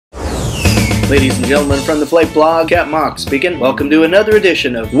Ladies and gentlemen from the Flight Blog, Cat Mock speaking. Welcome to another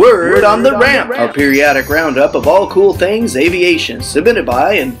edition of Word on the Ramp, our periodic roundup of all cool things aviation, submitted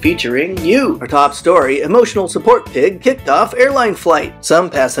by and featuring you. Our top story, emotional support pig kicked off airline flight. Some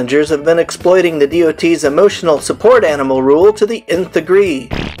passengers have been exploiting the DOT's emotional support animal rule to the nth degree,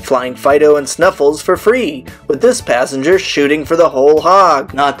 flying Fido and Snuffles for free, with this passenger shooting for the whole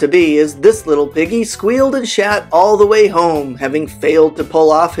hog. Not to be, as this little piggy squealed and shat all the way home, having failed to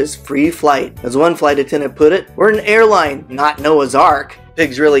pull off his free flight. As one flight attendant put it, "We're an airline, not Noah's Ark."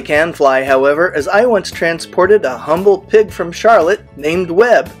 Pigs really can fly, however, as I once transported a humble pig from Charlotte named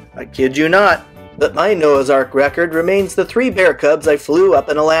Webb. I kid you not. But my Noah's Ark record remains the 3 bear cubs I flew up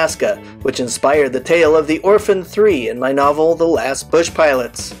in Alaska, which inspired the tale of the Orphan 3 in my novel The Last Bush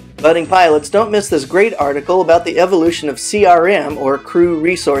Pilots. Budding pilots, don't miss this great article about the evolution of CRM, or Crew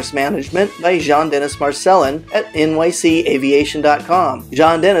Resource Management, by Jean-Denis Marcellin at nycaviation.com.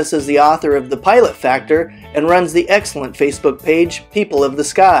 Jean-Denis is the author of The Pilot Factor and runs the excellent Facebook page People of the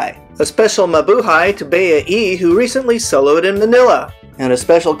Sky. A special mabuhay to Bea E, who recently soloed in Manila. And a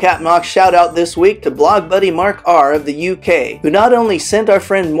special Cat Mock shout out this week to blog buddy Mark R of the UK, who not only sent our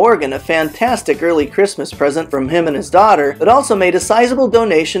friend Morgan a fantastic early Christmas present from him and his daughter, but also made a sizable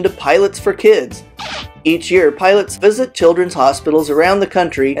donation to Pilots for Kids. Each year, pilots visit children's hospitals around the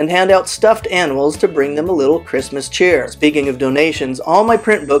country and hand out stuffed animals to bring them a little Christmas cheer. Speaking of donations, all my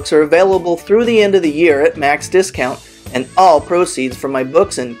print books are available through the end of the year at max discount, and all proceeds from my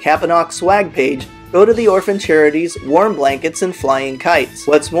books and Capanock swag page go to the orphan charities Warm Blankets and Flying Kites.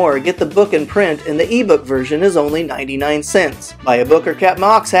 What's more, get the book in print and the ebook version is only 99 cents. Buy a book or Cat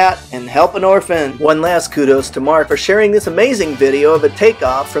Mock's hat and help an orphan. One last kudos to Mark for sharing this amazing video of a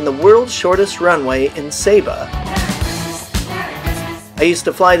takeoff from the world's shortest runway in Saba. I used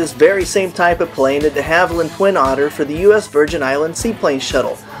to fly this very same type of plane at de Havilland Twin Otter for the US Virgin Islands Seaplane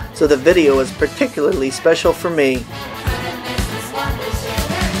Shuttle, so the video is particularly special for me.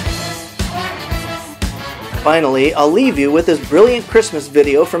 Finally, I'll leave you with this brilliant Christmas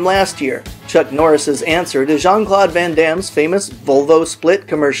video from last year, Chuck Norris's answer to Jean-Claude Van Damme's famous Volvo Split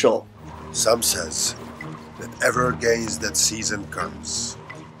commercial. Some says that ever again that season comes,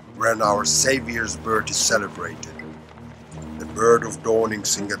 when our Saviour's birth is celebrated. The bird of dawning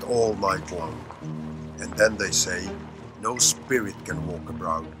singeth all night long, and then they say, no spirit can walk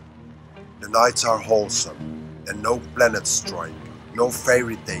abroad. The nights are wholesome, and no planets strike, no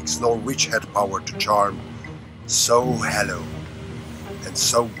fairy takes, no witch had power to charm. So hello, and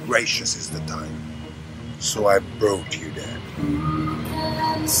so gracious is the time, so I brought you that.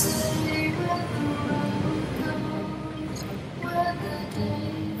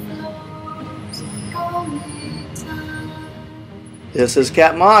 This is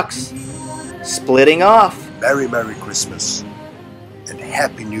Cat Mock's splitting off. Merry Merry Christmas, and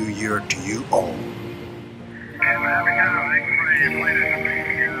Happy New Year to you all.